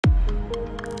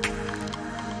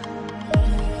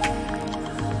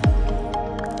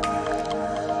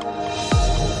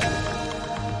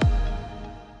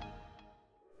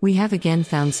We have again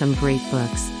found some great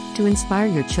books to inspire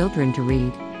your children to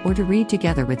read, or to read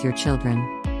together with your children.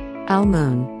 Al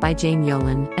Moon, by Jane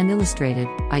Yolen, and illustrated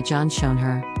by John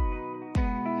Schoenherr.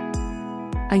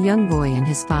 A young boy and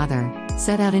his father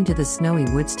set out into the snowy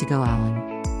woods to go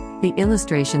owling. The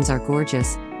illustrations are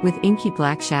gorgeous, with inky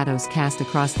black shadows cast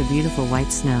across the beautiful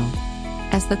white snow.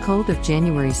 As the cold of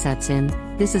January sets in,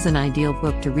 this is an ideal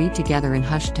book to read together in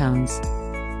hushed tones.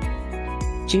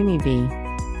 Junie B.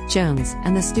 Jones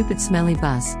and the Stupid Smelly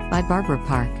Bus, by Barbara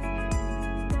Park.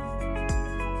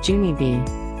 Junie B.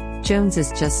 Jones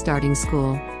is just starting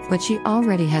school, but she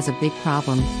already has a big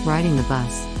problem riding the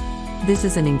bus. This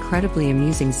is an incredibly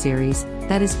amusing series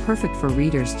that is perfect for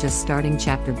readers just starting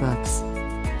chapter books.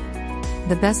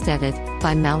 The Best Edit,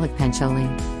 by Maulik Pancholy.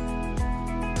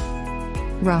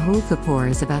 Rahul Kapoor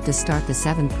is about to start the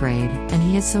 7th grade, and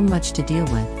he has so much to deal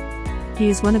with. He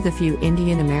is one of the few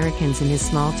Indian Americans in his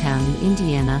small town in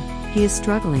Indiana. He is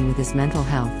struggling with his mental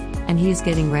health, and he is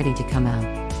getting ready to come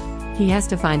out. He has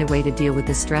to find a way to deal with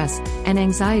the stress and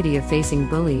anxiety of facing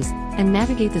bullies, and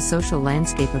navigate the social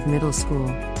landscape of middle school.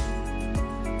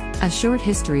 A Short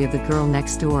History of the Girl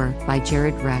Next Door, by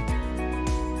Jared Reck.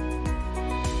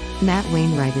 Matt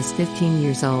Wainwright is 15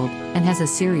 years old, and has a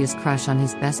serious crush on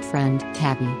his best friend,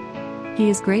 Tabby. He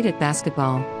is great at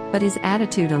basketball, but his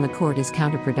attitude on the court is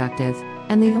counterproductive,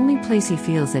 and the only place he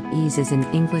feels at ease is in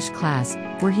English class,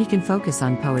 where he can focus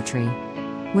on poetry.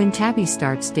 When Tabby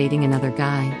starts dating another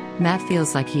guy, Matt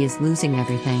feels like he is losing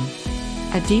everything.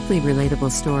 A deeply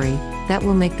relatable story that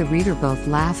will make the reader both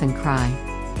laugh and cry.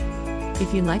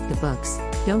 If you like the books,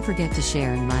 don't forget to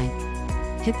share and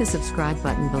like. Hit the subscribe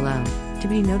button below to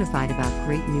be notified about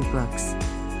great new books.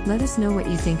 Let us know what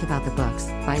you think about the books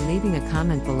by leaving a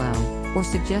comment below, or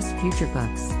suggest future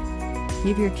books.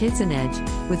 Give your kids an edge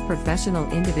with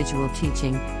professional individual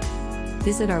teaching.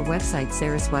 Visit our website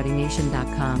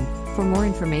saraswatination.com for more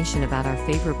information about our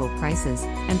favorable prices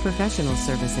and professional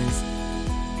services.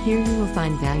 Here you will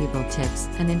find valuable tips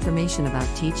and information about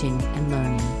teaching and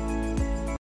learning.